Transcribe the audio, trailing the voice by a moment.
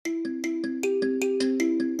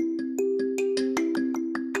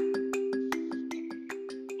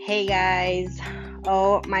Hey guys,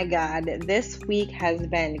 oh my god, this week has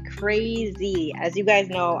been crazy. As you guys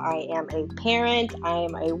know, I am a parent, I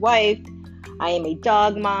am a wife, I am a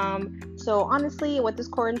dog mom. So, honestly, with this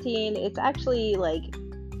quarantine, it's actually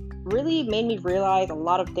really made me realize a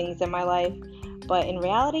lot of things in my life. But in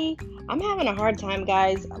reality, I'm having a hard time,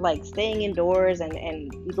 guys, like staying indoors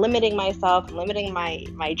and limiting myself, limiting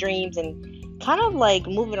my dreams, and kind of like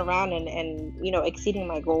moving around and exceeding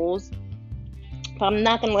my goals. But I'm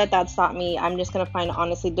not going to let that stop me. I'm just going to find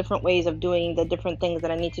honestly different ways of doing the different things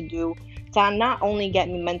that I need to do to not only get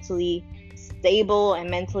me mentally stable and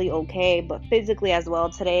mentally okay, but physically as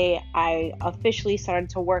well. Today, I officially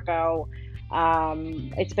started to work out.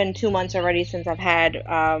 It's been 2 months already since I've had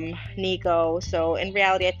Nico. So in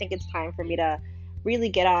reality, I think it's time for me to really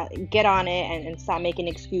get on it and stop making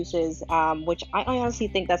excuses. Which I honestly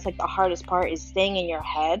think that's like the hardest part is staying in your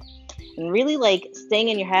head and really like staying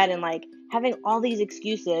in your head and like having all these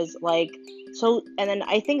excuses and then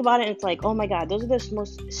I think about it and it's like, oh my god, those are the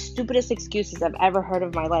most stupidest excuses I've ever heard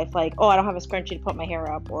of my life. Like, oh, I don't have a scrunchie to put my hair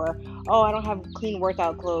up, or oh, I don't have clean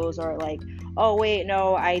workout clothes, or like, oh wait,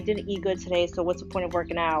 no, I didn't eat good today, so what's the point of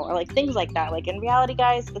working out, or like things like that. Like in reality,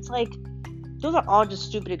 guys, it's like those are all just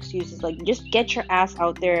stupid excuses. Like just get your ass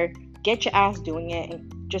out there, get your ass doing it,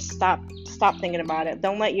 and just stop thinking about it.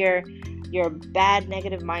 Don't let your bad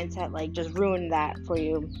negative mindset like just ruin that for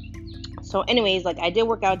you. So anyways, like I did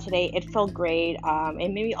work out today. It felt great. It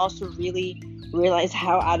made me also really realize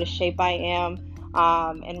how out of shape I am,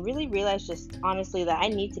 and really realize just honestly that I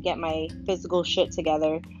need to get my physical shit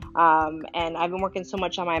together. And I've been working so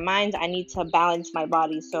much on my mind, I need to balance my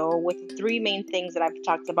body. So with the three main things that I've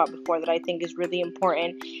talked about before that I think is really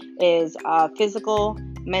important is physical,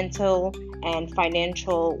 mental, and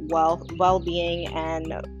financial well-being.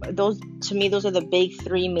 And those, to me, those are the big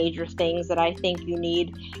three major things that I think you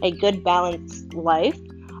need a good balanced life.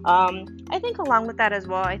 I think along with that as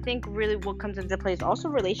well, I think really what comes into play is also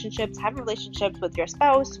relationships. Have relationships with your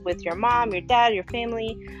spouse, with your mom, your dad, your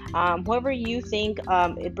family, whoever you think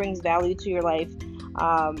it brings value to your life,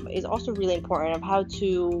 is also really important of how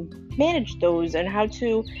to manage those and how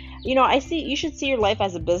to, I see you should see your life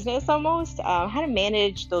as a business almost. How to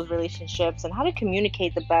manage those relationships and how to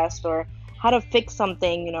communicate the best, or how to fix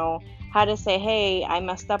something. How to say, hey, I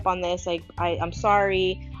messed up on this. Like I'm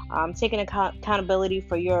sorry. Taking accountability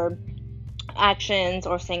for your actions,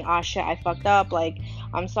 or saying, "Ah, shit, I fucked up. Like,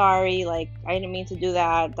 I'm sorry. Like, I didn't mean to do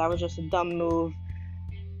that. That was just a dumb move.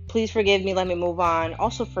 Please forgive me. Let me move on."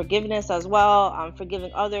 Also, forgiveness as well.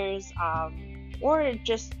 Forgiving others, or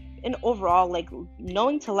just in overall, like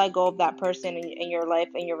knowing to let go of that person in your life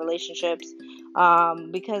and your relationships,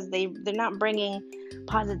 because they're not bringing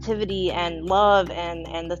positivity and love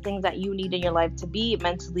and the things that you need in your life to be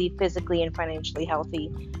mentally, physically, and financially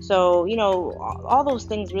healthy. So all those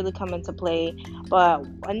things really come into play. But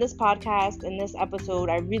in this podcast, in this episode,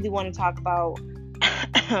 I really want to talk about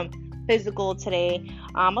physical today.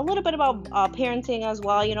 A little bit about parenting as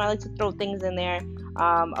well. I like to throw things in there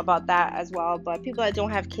about that as well. But people that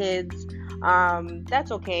don't have kids,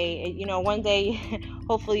 that's okay. One day,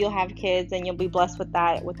 hopefully, you'll have kids and you'll be blessed with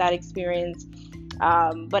that experience.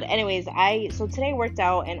 But anyways, so today worked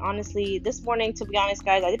out, and honestly, this morning, to be honest,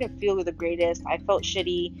 guys, I didn't feel the greatest. I felt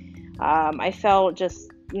shitty. I felt just,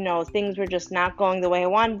 things were just not going the way I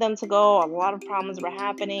wanted them to go. A lot of problems were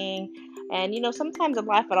happening, and sometimes I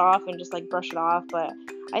laugh it off and just like brush it off. But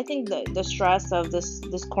I think the stress of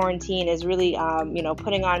this quarantine is really,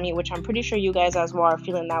 putting on me, which I'm pretty sure you guys as well are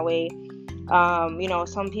feeling that way. A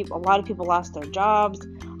lot of people lost their jobs.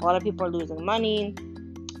 A lot of people are losing money,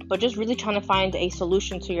 but just really trying to find a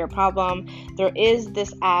solution to your problem. There is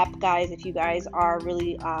this app, guys, if you guys are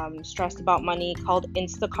really stressed about money, called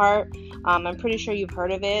Instacart. I'm pretty sure you've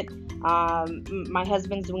heard of it. My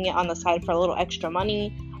husband's doing it on the side for a little extra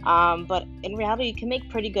money. But in reality, you can make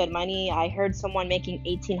pretty good money. I heard someone making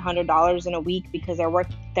 $1,800 in a week because they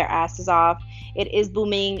worked their asses off. It is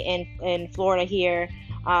booming in Florida here.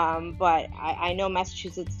 But I know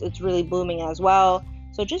Massachusetts, it's really booming as well.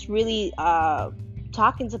 So just really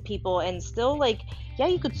talking to people, and still like, yeah,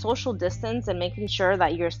 you could social distance and making sure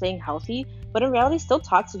that you're staying healthy, but in reality, still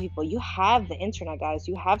talk to people. You have the internet, guys.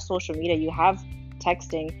 You have social media. You have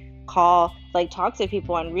texting, call, like talk to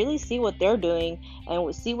people and really see what they're doing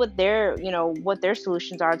and see what their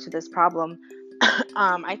solutions are to this problem.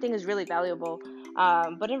 I think is really valuable.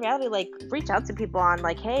 But in reality, like, reach out to people on,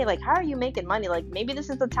 like, hey, like, how are you making money? Like, maybe this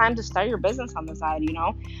is the time to start your business on the side,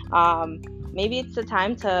 maybe it's the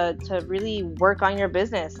time to really work on your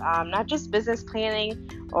business, not just business planning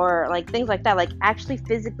or like things like that, like actually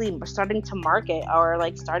physically starting to market, or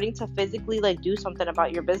like starting to physically like do something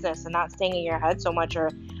about your business and not staying in your head so much, or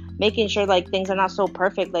making sure like things are not so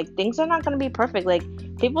perfect. Like, things are not going to be perfect. Like,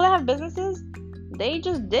 people that have businesses, they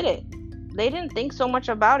just did it. They didn't think so much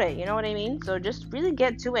about it. You know what I mean? So just really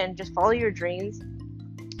get to it and just follow your dreams.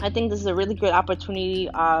 I think this is a really good opportunity,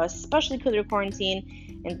 especially because you're quarantined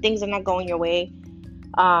and things are not going your way.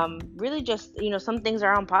 Really just, some things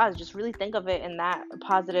are on pause. Just really think of it in that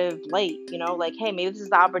positive light, like, hey, maybe this is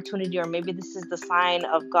the opportunity, or maybe this is the sign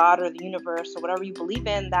of God or the universe or whatever you believe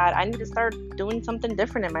in, that I need to start doing something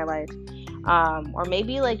different in my life. Or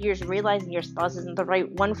maybe like you're just realizing your spouse isn't the right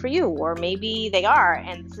one for you, or maybe they are,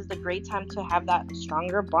 and this is a great time to have that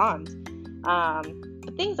stronger bond.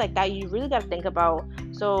 But things like that, you really got to think about.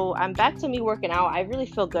 So I'm back to me working out. I really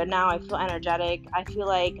feel good now. I feel energetic. I feel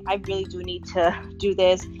like I really do need to do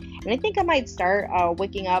this. And I think I might start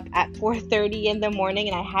waking up at 4:30 in the morning.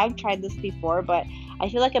 And I have tried this before, but I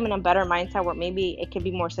feel like I'm in a better mindset where maybe it could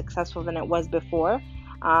be more successful than it was before.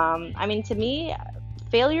 To me,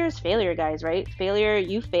 failure is failure, guys, right? Failure,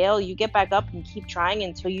 you fail, you get back up and keep trying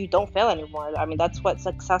until you don't fail anymore. That's what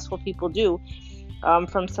successful people do.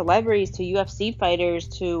 From celebrities to UFC fighters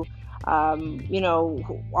to,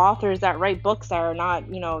 authors that write books that are not,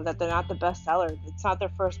 that they're not the bestseller. It's not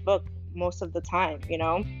their first book most of the time,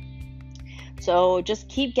 So just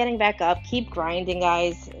keep getting back up, keep grinding,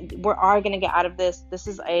 guys. We are going to get out of this.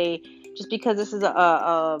 Just because this is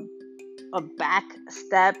a back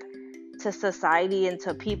step to society and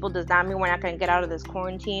to people does not mean we're not going to get out of this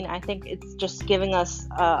quarantine. I think it's just giving us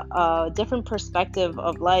a different perspective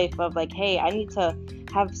of life, of like, hey, I need to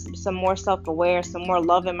have some more self-aware, some more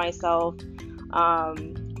love in myself.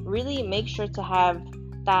 Really make sure to have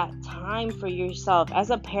that time for yourself.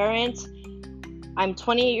 As a parent, I'm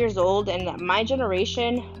 28 years old, and my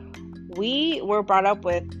generation, we were brought up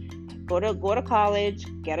with go to college,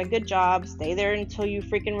 get a good job, stay there until you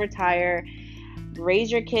freaking retire,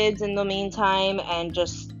 raise your kids in the meantime, and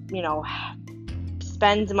just,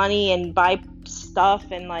 spend money and buy stuff,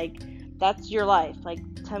 and like, that's your life. Like,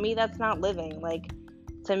 to me, that's not living. Like,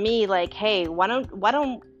 to me, like, hey, why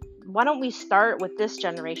don't we start with this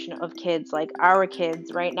generation of kids, like our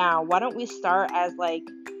kids right now? Why don't we start as like,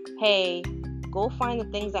 hey, go find the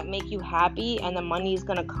things that make you happy and the money is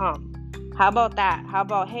gonna come. How about that? How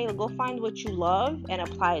about, hey, go find what you love and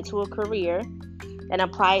apply it to a career and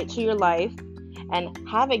apply it to your life, and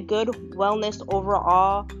have a good wellness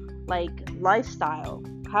overall, like, lifestyle.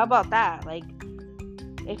 How about that? Like,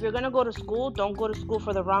 if you're going to go to school, don't go to school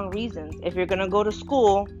for the wrong reasons. If you're going to go to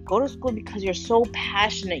school because you're so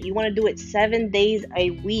passionate. You want to do it 7 days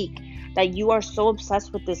a week, that you are so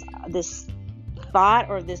obsessed with this thought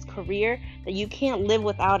or this career that you can't live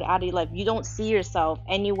without it out of your life. You don't see yourself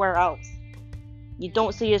anywhere else. You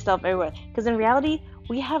don't see yourself everywhere. Because in reality,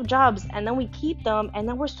 we have jobs and then we keep them and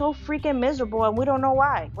then we're so freaking miserable and we don't know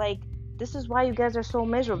why. Like, this is why you guys are so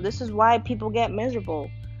miserable. This is why people get miserable.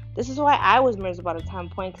 This is why I was miserable at a time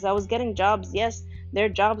point, because I was getting jobs. Yes, they're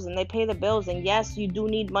jobs and they pay the bills. And yes, you do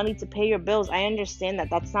need money to pay your bills. I understand that.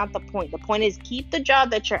 That's not the point. The point is, keep the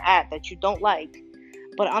job that you're at that you don't like.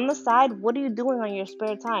 But on the side, what are you doing on your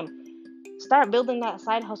spare time? Start building that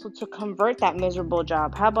side hustle to convert that miserable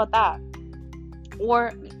job. How about that?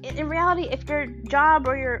 Or in reality, if your job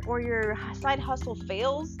or your side hustle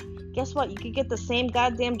fails, guess what? You could get the same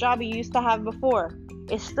goddamn job you used to have before.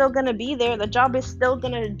 It's still going to be there. The job is still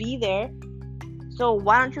going to be there. So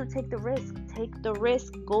why don't you take the risk? Take the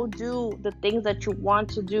risk. Go do the things that you want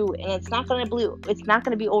to do. And it's not going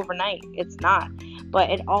to be overnight. It's not.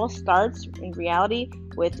 But it all starts in reality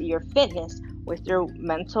with your fitness, with your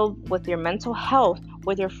mental health,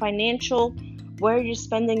 with your financial, where you're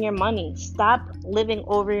spending your money. Stop living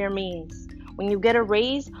over your means. When you get a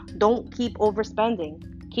raise, don't keep overspending.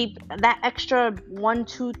 Keep that extra 1,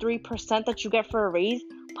 2, 3% that you get for a raise,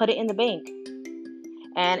 put it in the bank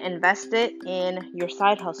and invest it in your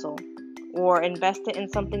side hustle, or invest it in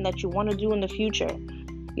something that you want to do in the future.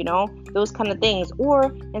 Those kind of things.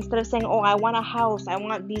 Or instead of saying, oh, I want a house, I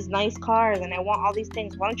want these nice cars, and I want all these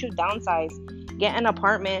things, why don't you downsize? Get an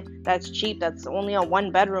apartment that's cheap, that's only a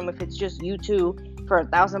 1-bedroom if it's just you two, for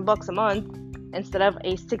 $1,000 a month, instead of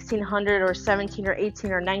a $1,600 or $1,700 or $1,800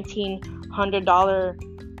 or $1,900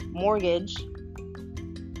 mortgage.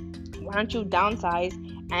 Why don't you downsize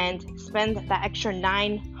and spend that extra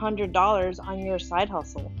 $900 on your side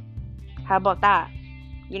hustle? How about that?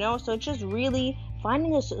 So just really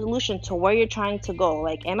finding a solution to where you're trying to go.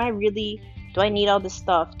 Like, do I need all this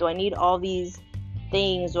stuff? Do I need all these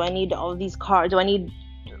things? Do I need all these cars? Do I need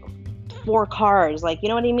 4 cars? Like, you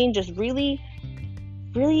know what I mean? Just really,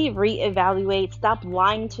 really reevaluate. Stop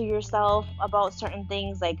lying to yourself about certain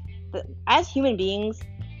things. Like, as human beings,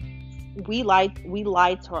 we lie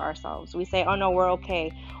to ourselves. We say, oh no, we're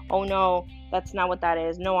okay. Oh no, that's not what that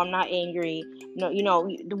is. No, I'm not angry. No,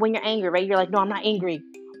 when you're angry, right, you're like, no, I'm not angry.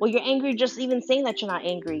 Well, you're angry just even saying that you're not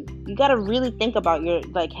angry. You got to really think about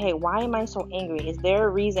like, hey, why am I so angry? Is there a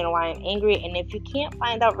reason why I'm angry? And if you can't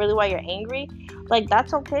find out really why you're angry, like,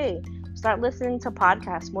 that's okay. Start listening to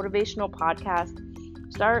podcasts, motivational podcasts.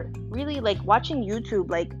 Start really like watching YouTube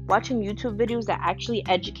videos that actually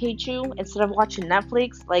educate you instead of watching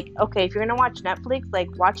Netflix. Like, okay, if you're gonna watch Netflix, like,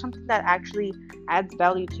 watch something that actually adds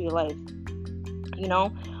value to your life,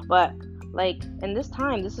 but like, in this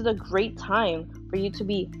time, this is a great time for you to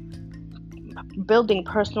be building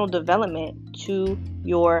personal development to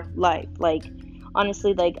your life. Like,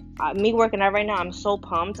 honestly, like, me working out right now, I'm so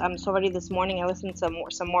pumped. I'm so ready. This morning I listened to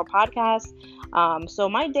some more podcasts. So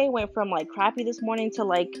my day went from like crappy this morning to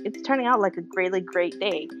like it's turning out like a great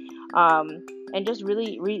day. And just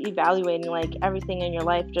really reevaluating like everything in your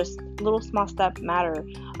life. Just little small steps matter.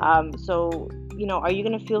 So are you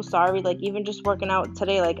gonna feel sorry? Like, even just working out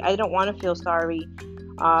today, like, I don't want to feel sorry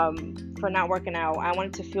for not working out. I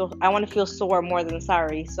want to feel sore more than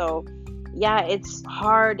sorry. So yeah, it's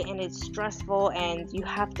hard and it's stressful, and you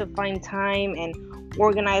have to find time and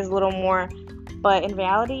organize a little more. But in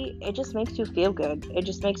reality, it just makes you feel good. It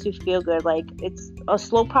just makes you feel good. Like, it's a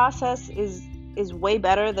slow process is way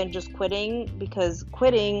better than just quitting, because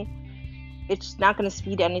quitting, it's not going to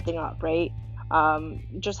speed anything up, right?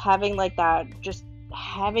 Just having like that, just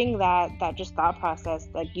having that just thought process,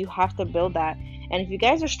 like, you have to build that. And if you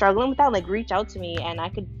guys are struggling with that, like, reach out to me and I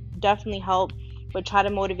could definitely help, but try to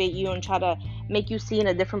motivate you and try to make you see in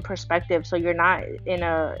a different perspective, so you're not in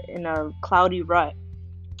a cloudy rut.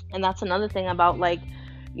 And that's another thing about, like,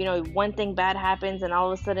 one thing bad happens and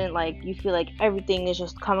all of a sudden, like, you feel like everything is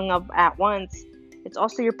just coming up at once. It's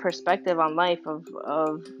also your perspective on life, of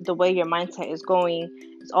the way your mindset is going.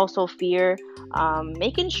 It's also fear.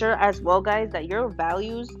 Making sure as well, guys, that your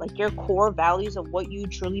values, like your core values of what you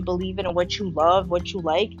truly believe in and what you love, what you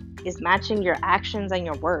like, is matching your actions and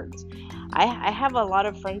your words. I have a lot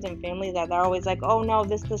of friends and family that they're always like, oh no,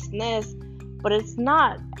 this, and this, but it's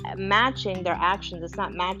not matching their actions. It's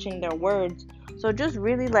not matching their words. So just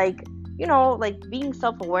really, like, like, being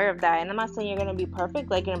self-aware of that. And I'm not saying you're going to be perfect.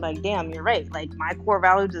 Like, you're going to be like, damn, you're right. Like, my core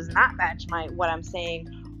value does not match what I'm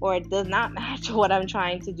saying, or it does not match what I'm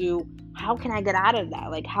trying to do. How can I get out of that?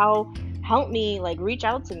 Like, help me, like, reach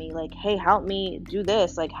out to me. Like, hey, help me do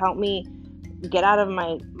this. Like, help me get out of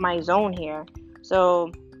my zone here.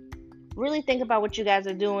 So really think about what you guys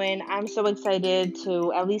are doing. I'm so excited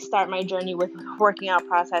to at least start my journey with working out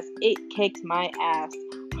process. It kicks my ass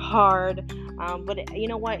hard. But you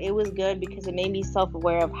know what? It was good because it made me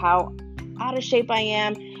self-aware of how out of shape I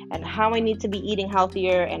am and how I need to be eating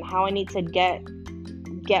healthier and how I need to get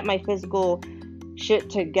my physical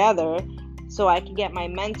shit together so I can get my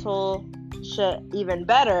mental shit even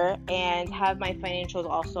better and have my financials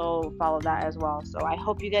also follow that as well. So I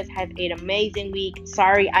hope you guys have an amazing week.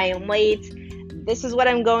 Sorry I am late. This is what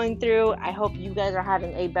I'm going through. I hope you guys are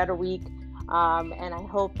having a better week. And I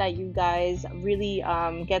hope that you guys really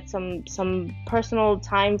get some personal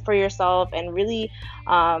time for yourself and really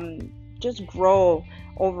just grow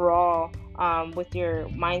overall with your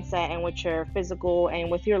mindset and with your physical and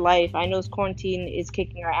with your life. I know this quarantine is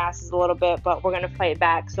kicking our asses a little bit, but we're going to fight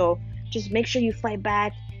back. So just make sure you fight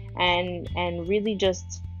back and really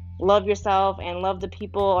just love yourself and love the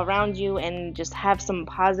people around you and just have some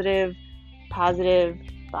positive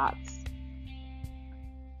thoughts.